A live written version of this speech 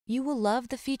You will love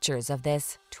the features of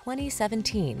this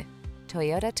 2017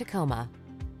 Toyota Tacoma.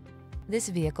 This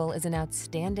vehicle is an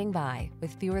outstanding buy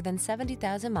with fewer than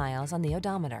 70,000 miles on the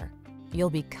odometer. You'll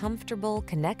be comfortable,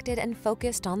 connected, and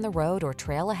focused on the road or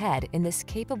trail ahead in this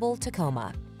capable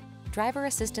Tacoma. Driver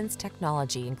assistance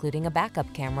technology, including a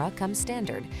backup camera, comes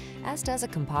standard, as does a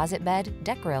composite bed,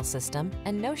 deck rail system,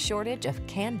 and no shortage of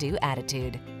can-do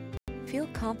attitude. Feel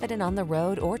confident on the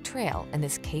road or trail in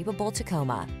this capable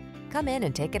Tacoma. Come in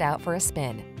and take it out for a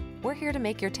spin. We're here to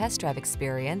make your test drive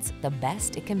experience the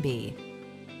best it can be.